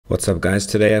What's up guys,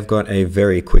 today I've got a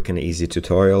very quick and easy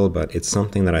tutorial, but it's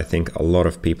something that I think a lot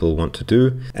of people want to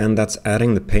do, and that's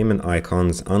adding the payment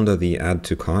icons under the Add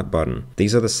to Cart button.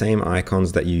 These are the same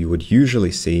icons that you would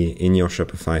usually see in your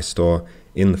Shopify store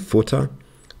in the footer,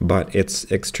 but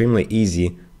it's extremely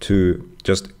easy to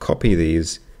just copy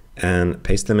these and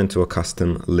paste them into a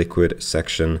custom liquid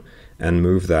section and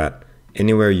move that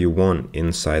anywhere you want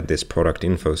inside this product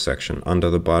info section, under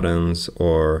the buttons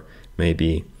or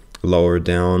maybe lower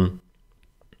down,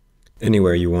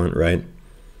 anywhere you want, right?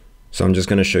 So I'm just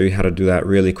going to show you how to do that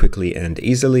really quickly and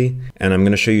easily. And I'm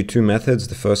going to show you two methods.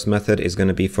 The first method is going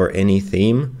to be for any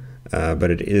theme,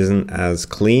 but it isn't as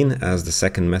clean as the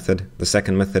second method. The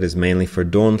second method is mainly for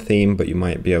Dawn theme, but you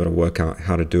might be able to work out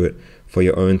how to do it for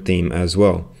your own theme as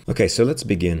well. Okay, so let's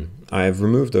begin. I've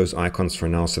removed those icons for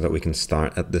now so that we can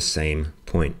start at the same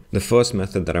point. The first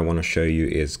method that I want to show you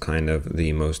is kind of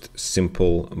the most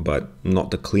simple but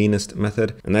not the cleanest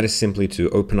method, and that is simply to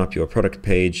open up your product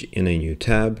page in a new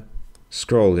tab,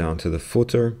 scroll down to the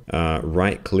footer,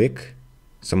 right click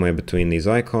somewhere between these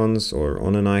icons or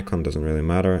on an icon, doesn't really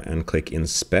matter, and click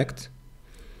inspect.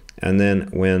 And then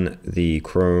when the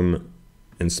Chrome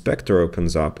inspector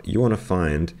opens up, you want to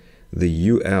find the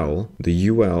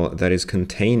UL that is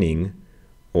containing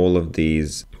all of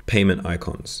these payment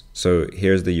icons. So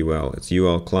here's the UL. It's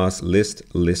UL class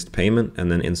list payment, and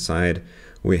then inside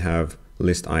we have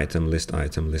list item, list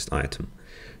item, list item.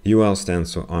 UL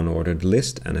stands for unordered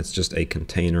list, and it's just a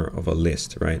container of a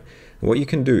list, right? And what you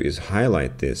can do is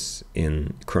highlight this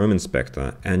in Chrome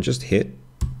Inspector and just hit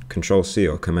Control C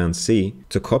or Command C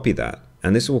to copy that.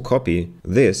 And this will copy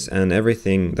this and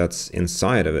everything that's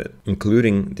inside of it,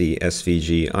 including the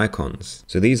SVG icons.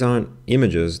 So these aren't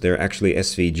images, they're actually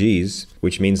SVGs,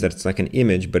 which means that it's like an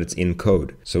image, but it's in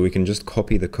code. So we can just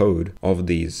copy the code of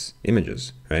these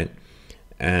images, right?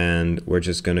 And we're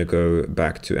just gonna go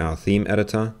back to our theme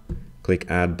editor, click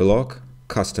Add Block,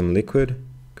 Custom Liquid,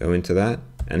 go into that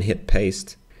and hit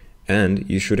Paste. And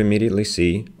you should immediately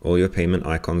see all your payment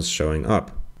icons showing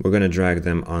up. We're going to drag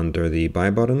them under the buy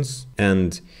buttons,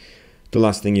 and the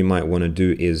last thing you might want to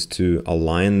do is to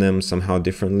align them somehow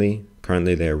differently.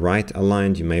 Currently they're right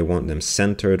aligned. You may want them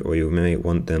centered, or you may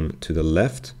want them to the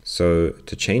left. So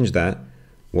to change that,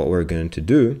 what we're going to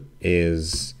do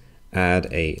is add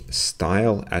a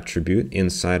style attribute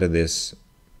inside of this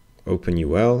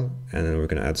OpenUL, and then we're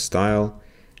going to add style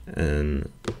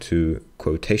and two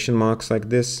quotation marks like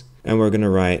this, and we're going to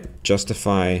write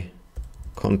justify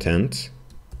content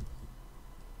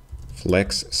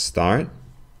flex start,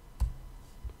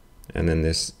 and then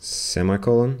this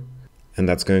semicolon, and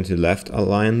that's going to left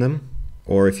align them.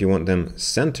 Or if you want them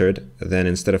centered, then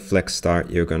instead of flex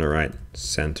start, you're going to write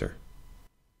center.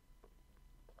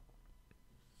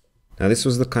 Now this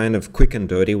was the kind of quick and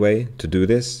dirty way to do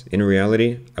this. In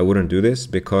reality, I wouldn't do this,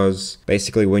 because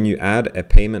basically when you add a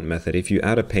payment method, if you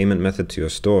add a payment method to your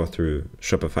store through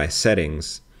Shopify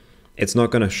settings, it's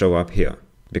not going to show up here,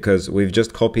 because we've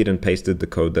just copied and pasted the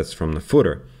code that's from the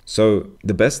footer. So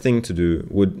the best thing to do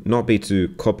would not be to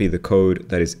copy the code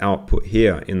that is output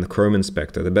here in the Chrome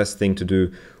Inspector. The best thing to do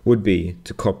would be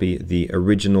to copy the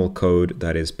original code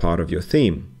that is part of your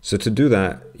theme. So to do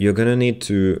that, you're going to need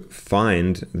to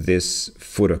find this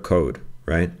footer code,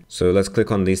 right? So let's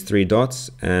click on these three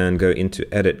dots and go into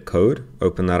Edit Code,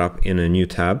 open that up in a new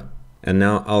tab. And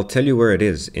now I'll tell you where it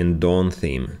is in Dawn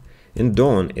theme. In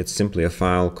Dawn, it's simply a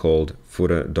file called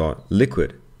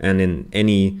footer.liquid, and in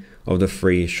any of the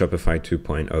free Shopify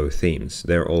 2.0 themes,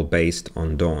 they're all based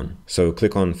on Dawn. So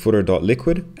click on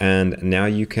footer.liquid, and now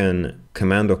you can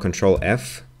Command or Control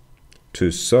F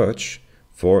to search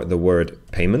for the word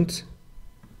payment,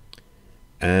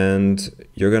 and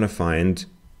you're going to find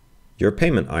your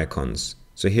payment icons.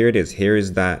 So here it is. Here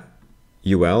is that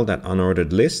UL, that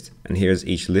unordered list, and here's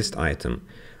each list item.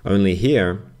 Only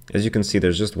here, as you can see,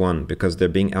 there's just one, because they're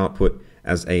being output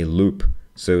as a loop.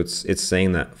 So it's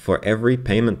saying that for every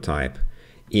payment type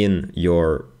in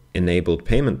your enabled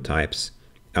payment types,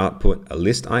 output a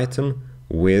list item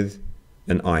with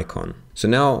an icon. So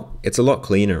now it's a lot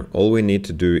cleaner. All we need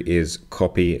to do is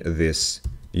copy this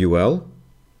UL.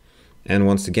 And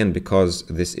once again, because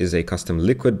this is a custom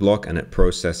liquid block and it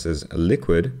processes a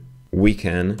liquid, we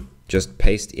can just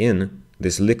paste in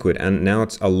this liquid, and now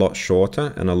it's a lot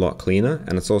shorter and a lot cleaner,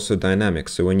 and it's also dynamic.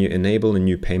 So when you enable a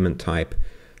new payment type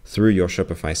through your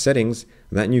Shopify settings,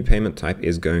 that new payment type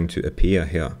is going to appear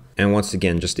here. And once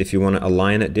again, just if you want to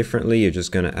align it differently, you're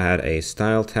just going to add a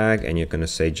style tag, and you're going to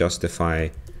say justify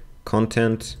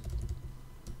content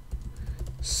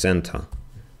center,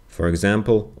 for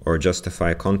example, or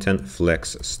justify content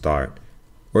flex start.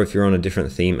 Or if you're on a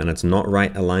different theme and it's not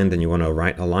right aligned and you want to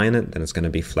right align it, then it's going to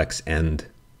be flex end.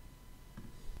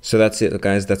 So that's it,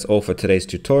 guys. That's all for today's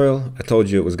tutorial. I told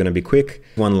you it was going to be quick.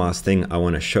 One last thing I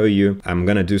want to show you. I'm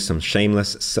going to do some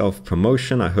shameless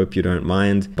self-promotion. I hope you don't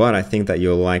mind, but I think that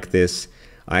you'll like this.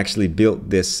 I actually built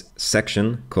this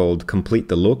section called Complete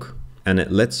the Look, and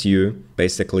it lets you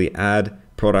basically add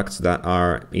products that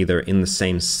are either in the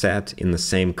same set, in the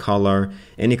same color,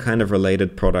 any kind of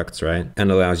related products, right?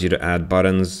 And allows you to add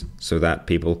buttons so that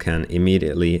people can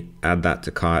immediately add that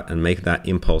to cart and make that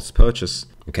impulse purchase.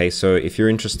 Okay, so if you're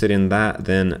interested in that,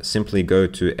 then simply go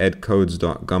to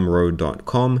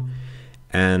edcodes.gumroad.com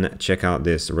and check out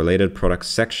this related products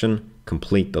section,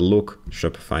 Complete the Look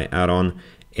Shopify add-on.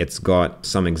 It's got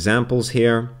some examples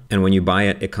here, and when you buy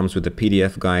it, it comes with a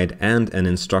PDF guide and an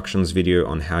instructions video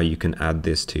on how you can add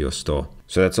this to your store.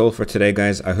 So that's all for today,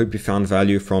 guys. I hope you found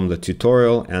value from the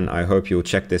tutorial, and I hope you'll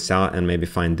check this out and maybe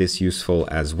find this useful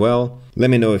as well. Let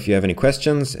me know if you have any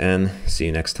questions, and see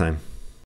you next time.